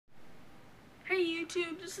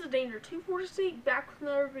YouTube, this is Danger 246 back with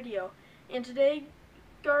another video. And today,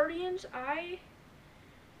 Guardians,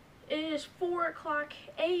 it is 4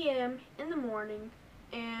 a.m. in the morning,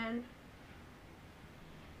 and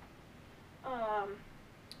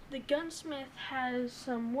the gunsmith has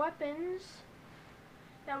some weapons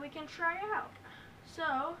that we can try out.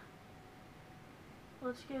 So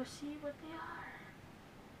let's go see what they are.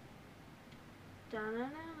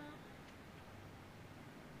 Da-na-na-na.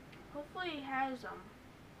 Hopefully he has them.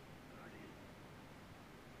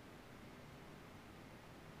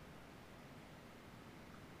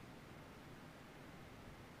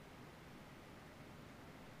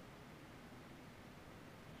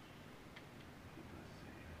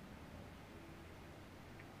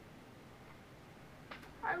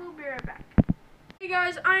 I will be right back. Hey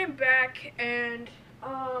guys, I am back, and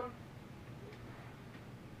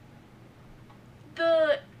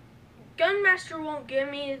the Gunmaster won't give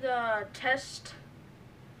me the test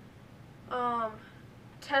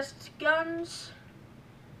guns,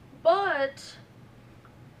 but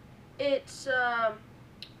it's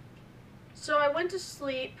so I went to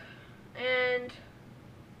sleep, and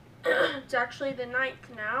it's actually the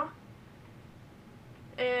 9th now,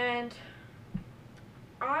 and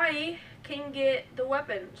I can get the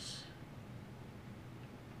weapons.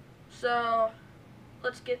 So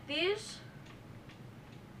let's get these.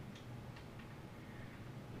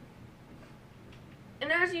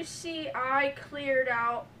 And as you see, I cleared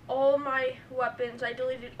out all my weapons. I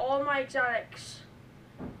deleted all my exotics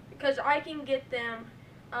because I can get them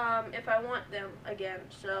if I want them again.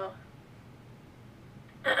 So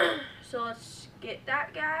so let's get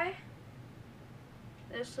that guy,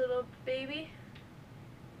 this little baby,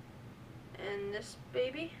 and this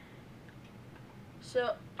baby.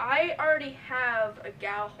 So I already have a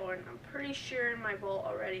Gallhorn. I'm pretty sure in my vault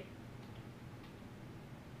already.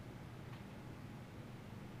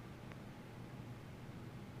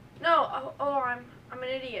 No, I'm an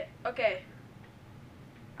idiot. Okay,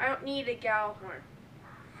 I don't need a Gallhorn.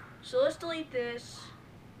 So let's delete this,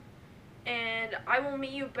 and I will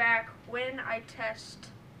meet you back when I test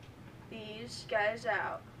these guys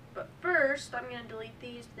out. But first, I'm gonna delete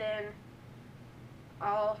these, then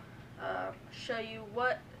I'll show you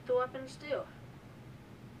what the weapons do.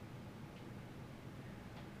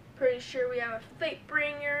 Pretty sure we have a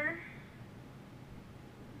Fatebringer.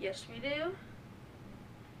 Yes, we do.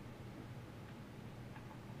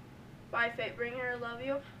 Bye, Fatebringer, I love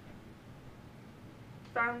you.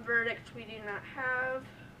 Found Verdict we do not have,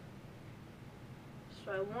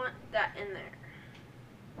 so I want that in there.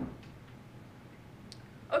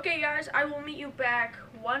 Okay guys, I will meet you back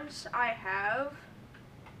once I have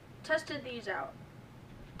tested these out.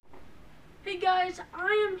 Hey guys,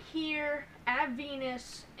 I am here at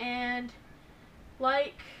Venus, and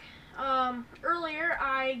like earlier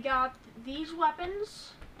I got these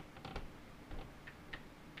weapons.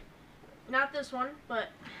 Not this one, but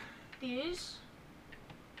these.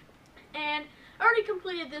 And I already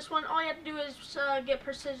completed this one. All you have to do is get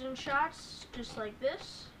precision shots, just like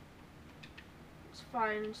this. Let's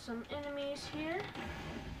find some enemies here.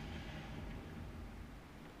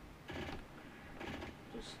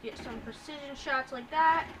 Just get some precision shots like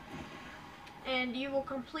that, and you will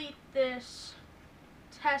complete this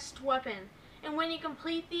test weapon. And when you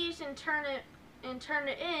complete these and turn it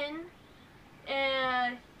in,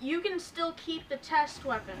 and you can still keep the test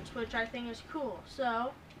weapons, which I think is cool.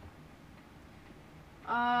 So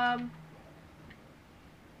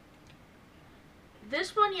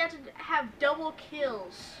this one you have to have double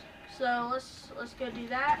kills. So let's go do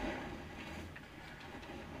that.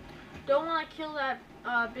 Don't want to kill that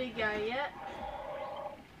big guy yet.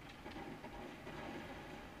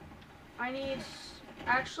 I need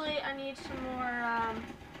some more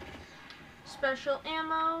special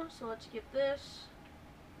ammo, so let's get this.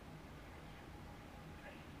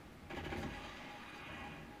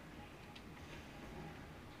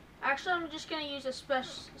 Actually, I'm just going to use a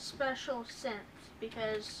special synth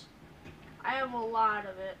because I have a lot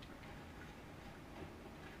of it.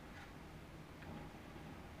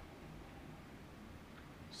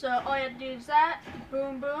 So all you have to do is that,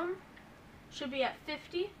 boom boom, should be at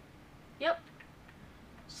 50. Yep.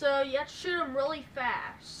 So you have to shoot them really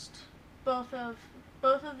fast. Both of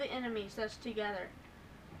the enemies that's together.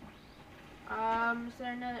 Is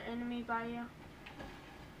there another enemy by you?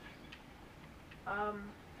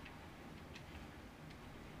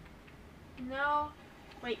 No.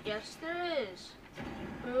 Wait, yes there is.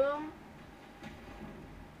 Boom.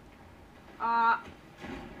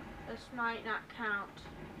 This might not count.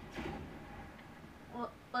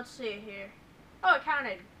 Well, let's see here. Oh, it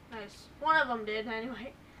counted. Nice. One of them did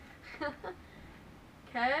anyway.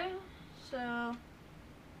 Okay, so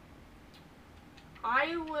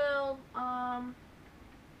I will,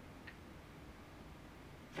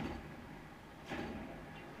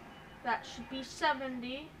 that should be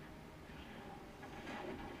 70.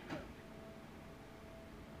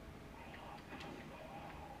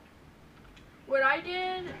 What I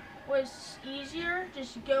did was easier,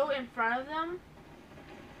 just go in front of them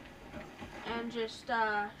and just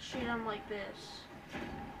shoot them like this.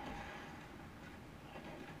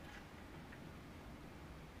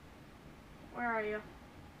 Where are you?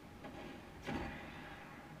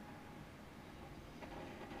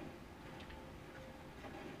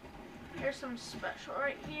 Here's some special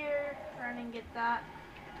right here. Try and get that.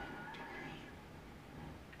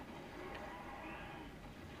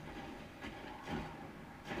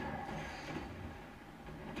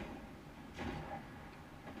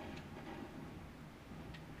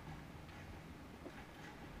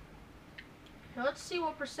 Now let's see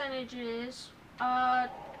what percentage it is.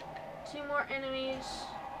 2 more enemies.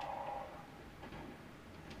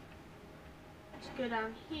 Let's go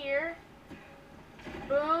down here.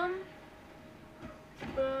 Boom.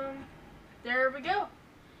 Boom. There we go.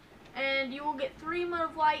 And you will get 3 mode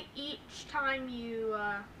of light each time you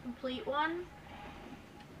complete one.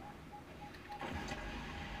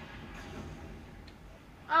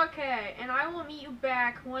 Okay, and I will meet you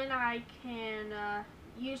back when I can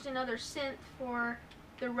use another synth for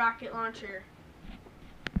the rocket launcher.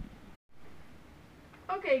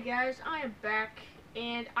 Okay guys, I am back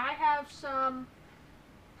and I have some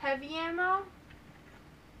heavy ammo.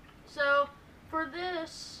 So for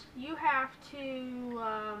this, you have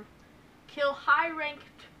to kill high-ranked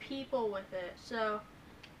people with it. So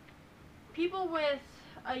people with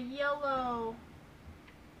a yellow,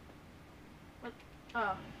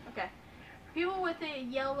 people with a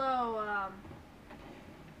yellow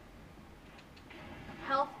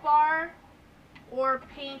health bar or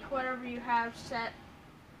pink, whatever you have set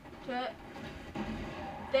to it,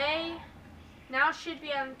 they now should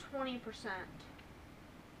be on 20%.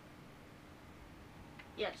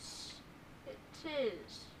 Yes, it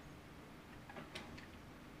is.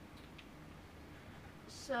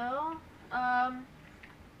 So,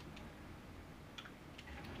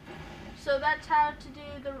 so that's how to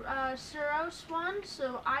do the Suros one.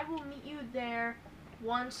 So I will meet you there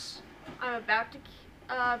once I'm about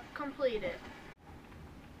to complete it.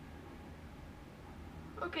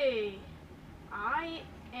 Okay, I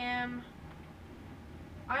am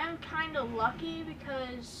kind of lucky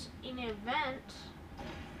because an event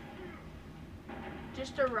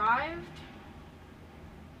just arrived.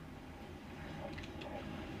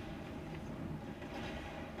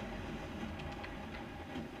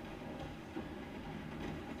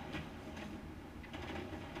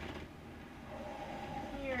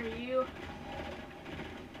 Here you.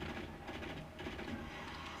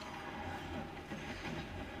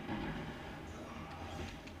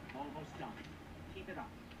 Almost done. Keep it up.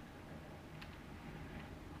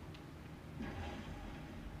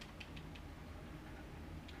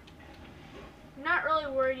 I'm not really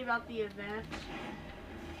worried about the event.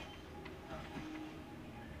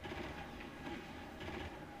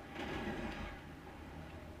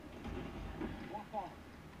 Walk on.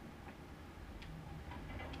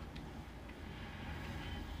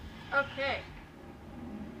 Okay.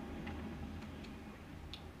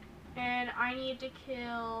 And I need to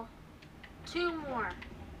kill 2 more.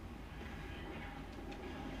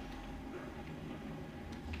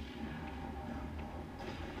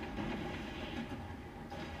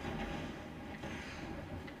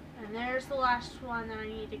 And there's the last one that I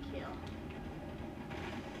need to kill.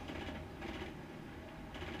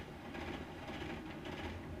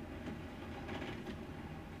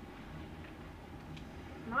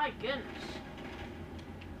 My goodness.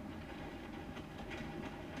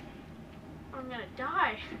 I'm gonna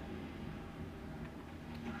die.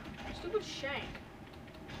 Stupid shank.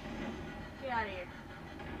 Get out of here.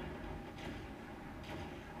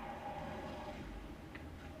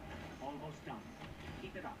 Almost done.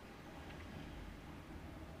 Keep it up.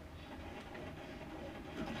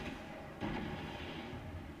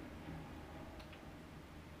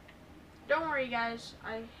 Don't worry guys,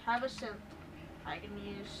 I have a synth I can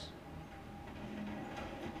use.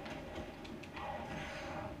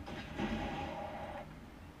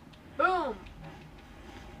 Boom!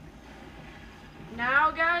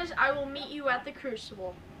 Now guys, I will meet you at the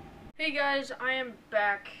Crucible. Hey guys, I am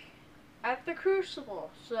back at the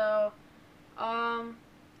Crucible. So,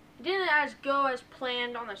 it didn't go as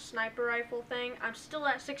planned on the sniper rifle thing. I'm still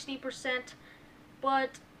at 60%,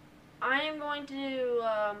 but I am going to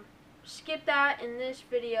skip that in this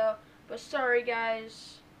video. But sorry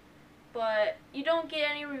guys, but you don't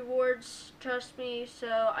get any rewards, trust me,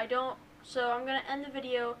 so I'm gonna end the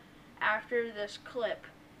video after this clip,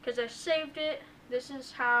 because I saved it. This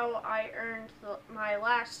is how I earned my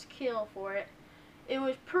last kill for it. It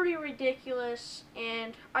was pretty ridiculous,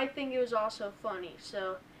 and I think it was also funny,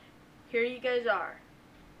 so here you guys are.